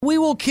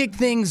will kick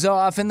things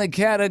off in the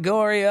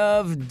category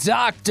of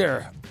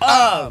Doctor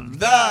Of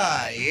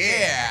the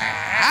Year.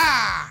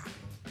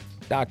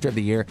 Doctor of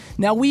the Year.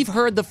 Now, we've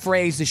heard the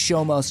phrase, the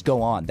show must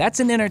go on. That's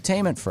an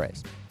entertainment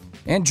phrase.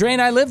 And Dre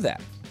and I live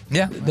that.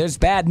 Yeah. There's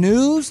bad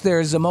news.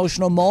 There's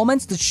emotional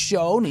moments. The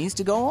show needs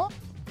to go on.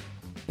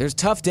 There's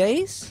tough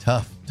days.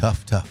 Tough.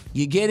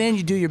 You get in,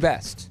 you do your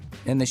best.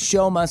 And the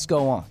show must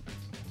go on.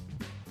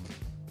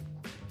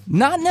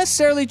 Not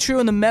necessarily true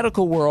in the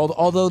medical world,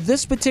 although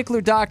this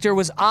particular doctor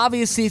was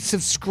obviously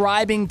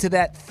subscribing to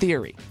that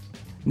theory.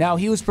 Now,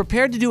 he was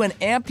prepared to do an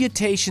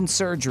amputation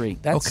surgery.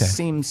 That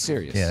seems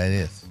serious. Yeah, that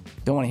is.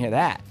 Don't want to hear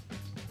that.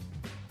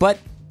 But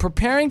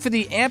preparing for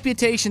the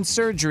amputation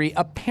surgery,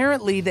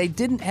 apparently they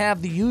didn't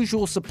have the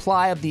usual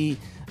supply of the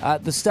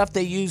stuff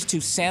they use to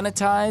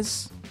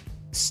sanitize,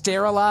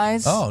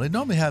 sterilize. Oh, they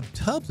normally have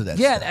tubs of that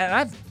Yeah, stuff. and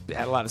I've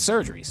had a lot of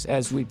surgeries,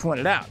 as we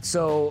pointed out.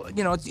 So,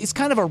 it's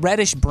kind of a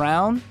reddish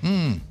brown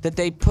that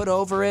they put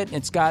over it.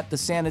 It's got the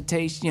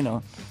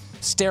sanitation,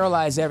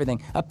 sterilize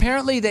everything.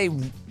 Apparently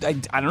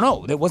I don't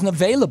know, it wasn't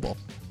available.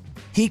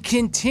 He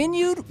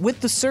continued with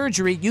the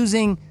surgery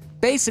using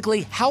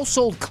basically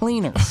household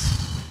cleaners.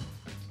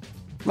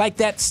 Like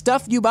that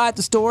stuff you buy at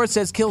the store, it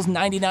says kills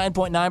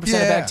 99.9% of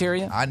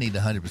bacteria. I need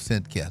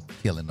 100%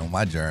 killing on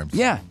my germs.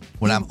 Yeah.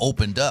 When I'm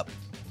opened up.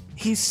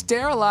 He's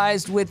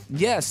sterilized with,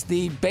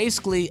 the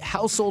basically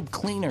household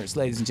cleaners,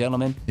 ladies and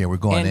gentlemen. Yeah, we're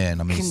going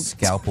in. I'm going to need a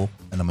scalpel,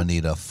 and I'm going to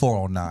need a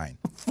 409.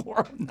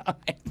 409.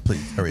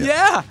 Please, hurry up.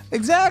 Yeah,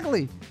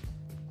 exactly.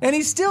 And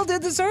he still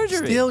did the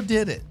surgery. Still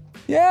did it.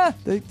 Yeah,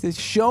 the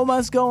show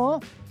must go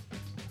on.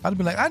 I'd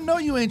be like, I know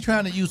you ain't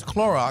trying to use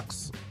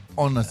Clorox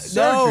on the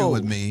surgery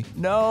with me.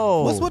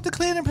 No. What's with the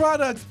cleaning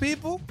products,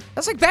 people?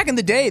 That's like back in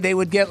the day, they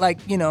would get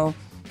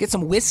get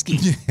some whiskey.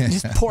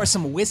 Just pour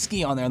some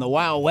whiskey on there in the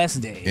Wild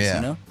West days,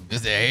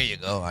 Just say, here you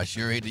go. I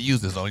sure hate to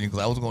use this on you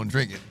because I was going to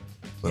drink it.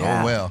 But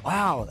yeah. oh well.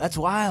 Wow, that's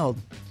wild.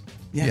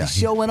 Yeah, Yeah. the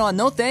show went on.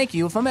 No, thank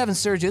you. If I'm having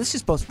surgery, let's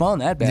just postpone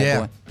that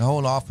bad boy.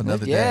 Hold off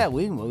another day. Yeah,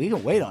 we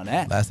can wait on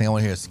that. Last thing I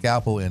want to hear is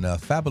scalpel and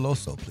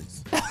Fabuloso,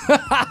 please.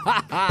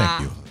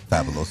 Thank you,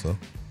 Fabuloso.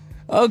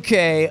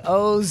 Okay,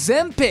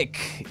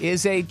 Ozempic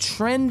is a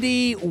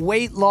trendy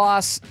weight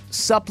loss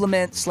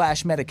supplement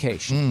 /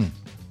 medication.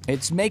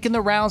 It's making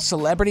the rounds.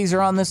 Celebrities are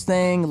on this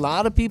thing. A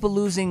lot of people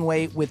losing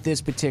weight with this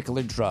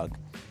particular drug.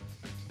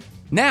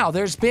 Now,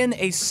 there's been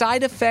a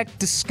side effect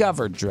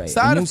discovered, Dre.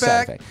 Side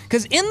effect?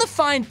 Because in the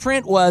fine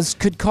print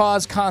could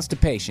cause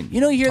constipation.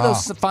 You hear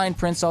those fine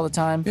prints all the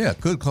time? Yeah,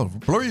 could cause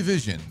blurry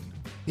vision,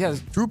 Yeah,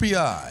 droopy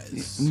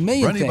eyes,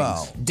 million runny things.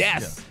 bowels.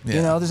 Death.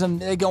 Yeah.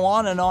 They go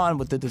on and on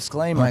with the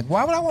disclaimer. Like,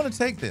 why would I want to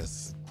take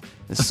this?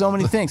 There's so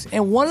many things.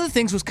 And one of the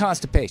things was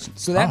constipation.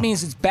 So that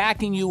means it's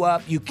backing you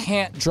up. You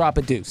can't drop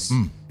a deuce.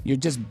 You're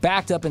just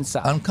backed up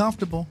inside.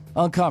 Uncomfortable.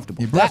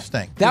 Uncomfortable. Your breath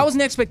stank. That was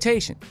an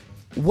expectation.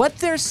 What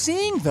they're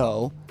seeing,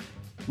 though,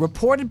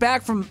 reported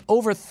back from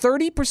over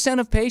 30%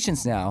 of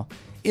patients now,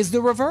 is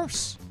the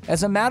reverse.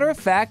 As a matter of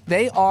fact,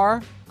 they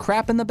are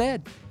crap in the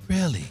bed.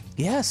 Really?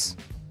 Yes.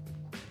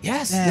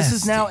 This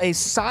is now a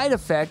side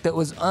effect that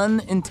was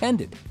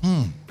unintended.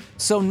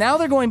 So now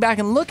they're going back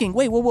and looking,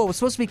 wait, whoa, it's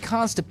supposed to be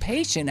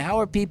constipation. How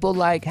are people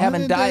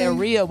having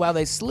diarrhea while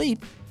they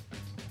sleep?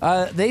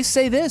 They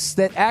say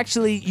that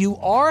actually you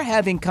are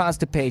having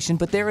constipation,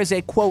 but there is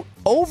a, quote,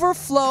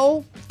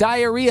 overflow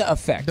diarrhea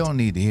effect. Don't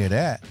need to hear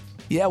that.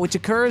 Yeah, which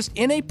occurs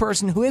in a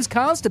person who is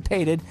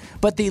constipated,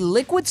 but the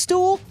liquid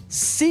stool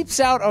seeps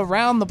out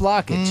around the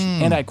blockage.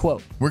 And I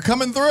quote, We're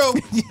coming through.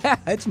 yeah,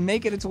 it's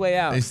making its way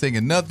out. They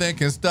singing, nothing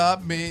can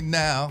stop me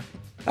now.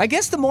 I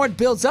guess the more it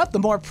builds up, the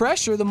more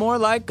pressure, the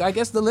more I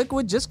guess the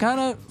liquid just kind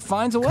of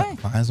finds a way.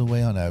 Finds a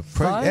way on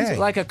that.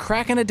 Like a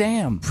crack in a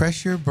dam.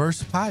 Pressure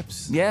burst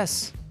pipes.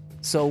 Yes.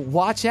 So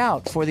watch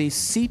out for the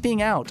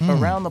seeping out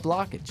around the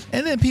blockage.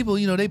 And then people,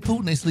 they poop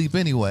and they sleep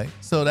anyway.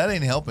 So that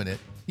ain't helping it.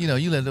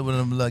 You let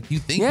them you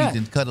think you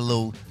can cut a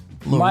little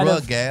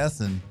rug gas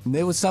and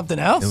it was something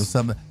else. It was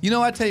something.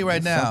 I tell you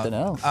right now, something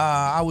else.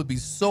 I would be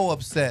so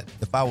upset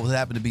if I was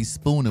happen to be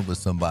spooning with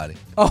somebody.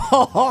 I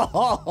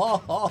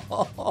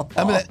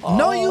mean,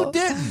 no, you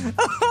didn't.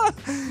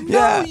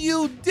 No,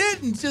 you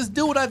didn't. Just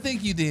do what I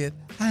think you did.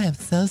 I am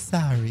so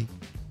sorry.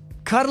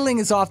 Cuddling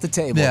is off the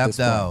table. Yeah, at this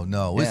point.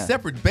 no. Yeah. It's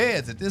separate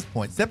beds at this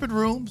point, separate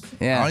rooms.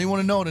 Yeah. I don't even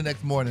want to know the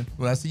next morning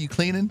when I see you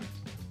cleaning.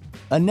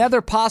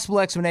 Another possible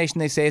explanation,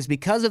 they say, is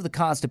because of the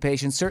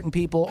constipation, certain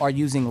people are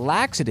using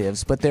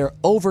laxatives, but they're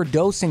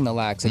overdosing the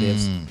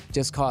laxatives,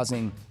 just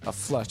causing a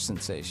flush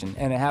sensation.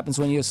 And it happens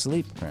when you're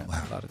asleep, apparently,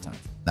 a lot of times.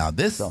 Now,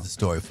 this is the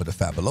story for the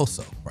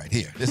Fabuloso right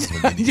here. This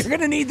is what You're going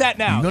to need that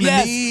now. You're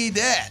going to need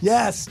that.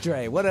 Yes,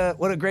 Dre. What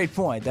a great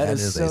point. That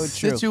is so a true.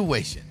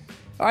 Situation.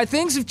 All right,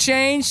 things have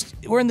changed.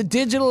 We're in the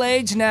digital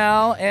age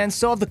now, and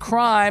so have the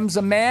crimes.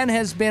 A man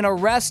has been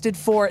arrested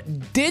for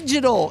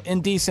digital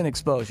indecent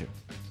exposure.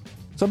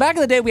 So back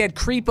in the day, we had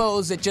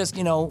creepos that just,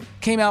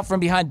 came out from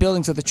behind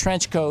buildings with a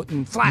trench coat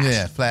and flashed.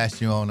 Yeah,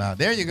 flashed you on out.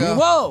 There you go.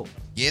 Whoa.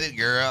 Get it,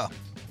 girl.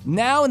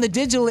 Now in the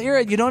digital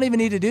era, you don't even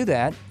need to do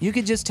that. You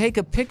could just take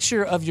a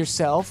picture of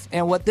yourself,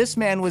 and what this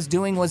man was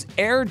doing was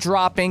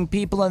airdropping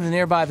people in the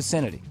nearby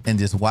vicinity. And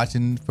just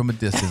watching from a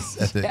distance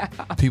as the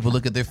people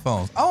look at their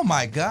phones. Oh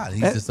my God,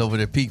 he's just over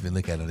there peeping.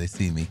 Look at them, they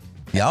see me.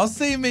 Y'all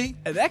see me?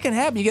 That can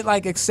happen. You get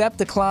like accept,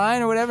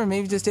 decline, or whatever.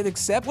 Maybe just hit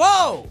accept.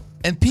 Whoa!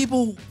 And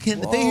people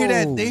can they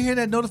hear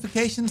that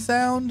notification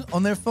sound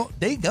on their phone,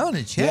 they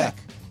gonna check.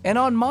 Yeah. And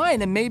on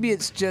mine, and maybe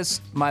it's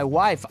just my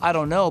wife, I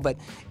don't know, but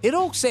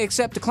it'll say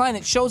accept, decline.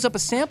 It shows up a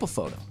sample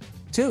photo,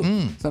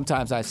 too.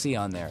 Sometimes I see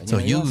on there. So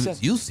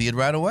you see it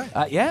right away.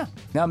 Yeah.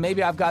 Now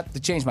maybe I've got to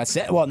change my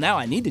set. Well, now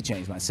I need to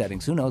change my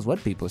settings. Who knows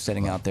what people are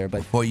setting out there? But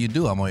before you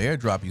do, I'm gonna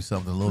airdrop you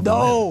something a little bit.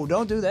 No,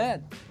 don't do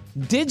that.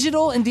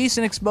 Digital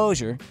indecent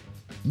exposure.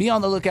 Be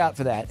on the lookout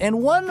for that.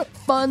 And one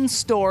fun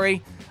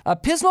story.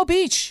 Pismo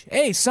Beach.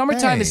 Hey,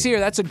 summertime is here.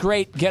 That's a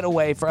great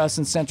getaway for us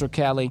in Central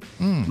Cali.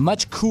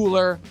 Much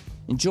cooler.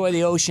 Enjoy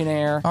the ocean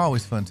air.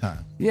 Always fun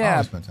time. Yeah,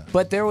 Always fun time.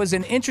 But there was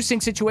an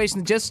interesting situation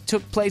that just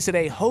took place at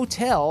a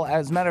hotel,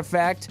 as a matter of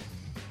fact,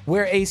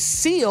 where a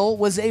seal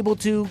was able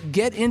to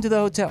get into the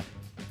hotel.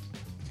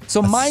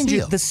 So mind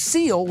you, the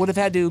seal would have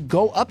had to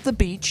go up the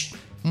beach,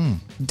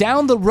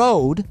 down the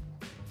road,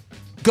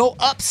 go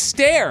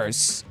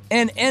upstairs,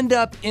 and end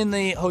up in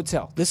the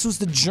hotel. This was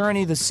the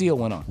journey the seal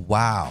went on.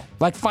 Wow.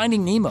 Like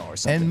Finding Nemo or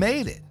something. And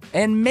made it.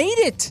 And made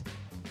it.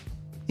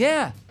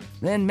 Yeah.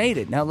 Then made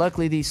it. Now,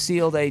 luckily, the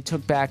seal they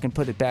took back and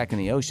put it back in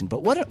the ocean.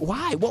 But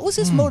why? What was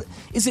his motive?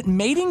 Is it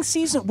mating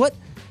season? What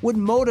would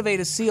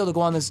motivate a seal to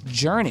go on this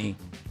journey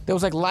that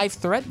was like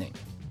life-threatening?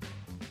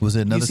 Was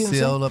there another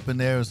seal up in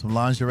there with some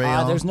lingerie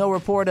on? There's no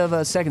report of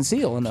a second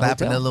seal in the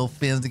Clapping hotel. their little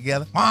fins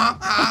together.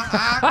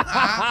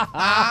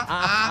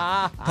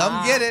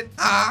 Come get it.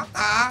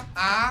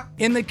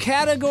 In the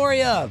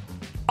category of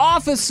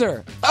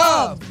Officer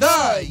of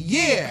the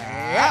Year.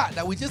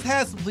 Now, we just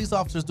had some police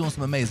officers doing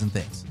some amazing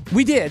things.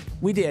 We did.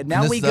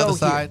 Now we go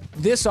here.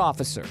 This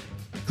officer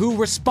who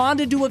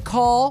responded to a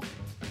call,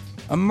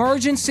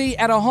 emergency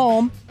at a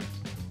home,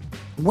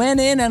 went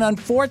in, and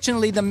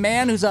unfortunately, the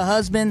man who's a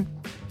husband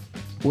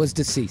was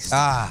deceased.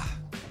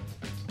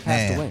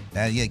 Passed away.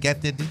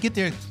 Get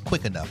there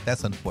quick enough.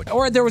 That's unfortunate.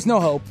 Or there was no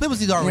hope. There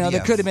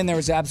could have been. There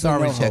was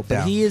absolutely no hope.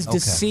 But he is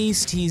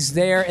deceased. He's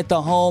there at the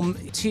home.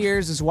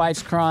 Tears. His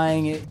wife's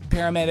crying.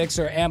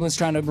 Paramedics or ambulance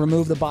trying to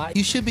remove the body.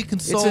 You should be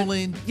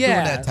consoling. Doing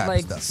that type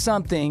of stuff.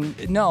 Something.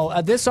 No,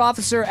 this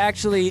officer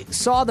actually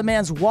saw the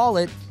man's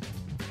wallet,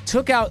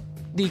 took out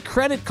the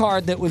credit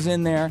card that was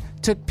in there,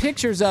 took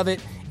pictures of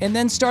it, and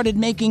then started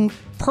making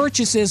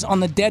purchases on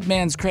the dead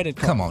man's credit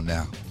card. Come on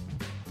now.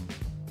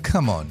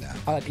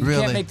 You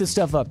can't make this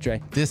stuff up,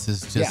 Dre. This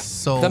is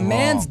just so The wrong.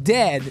 man's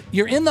dead.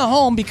 You're in the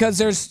home because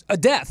there's a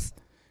death.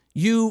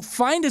 You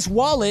find his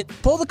wallet,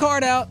 pull the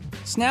card out,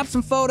 snap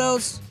some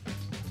photos.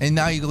 And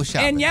now you go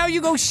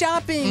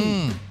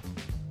shopping.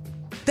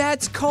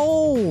 That's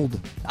cold.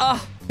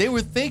 They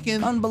were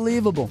thinking.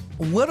 Unbelievable.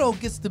 Widow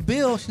gets the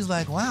bill. She's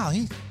like, wow,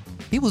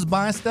 he was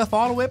buying stuff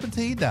all the way up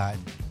until he died.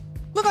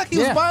 Looked like he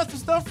was buying some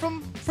stuff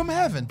from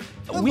heaven.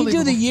 We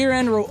do the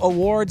year-end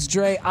awards,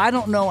 Dre. I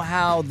don't know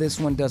how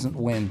this one doesn't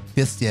win.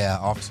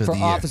 Officer of the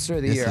Year. Officer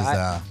of the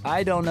Year.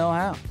 I don't know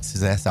how.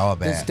 That's all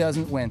bad. This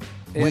doesn't win.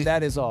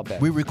 That is all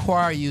bad. We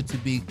require you to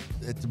be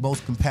at the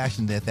most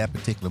compassionate at that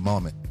particular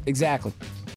moment. Exactly.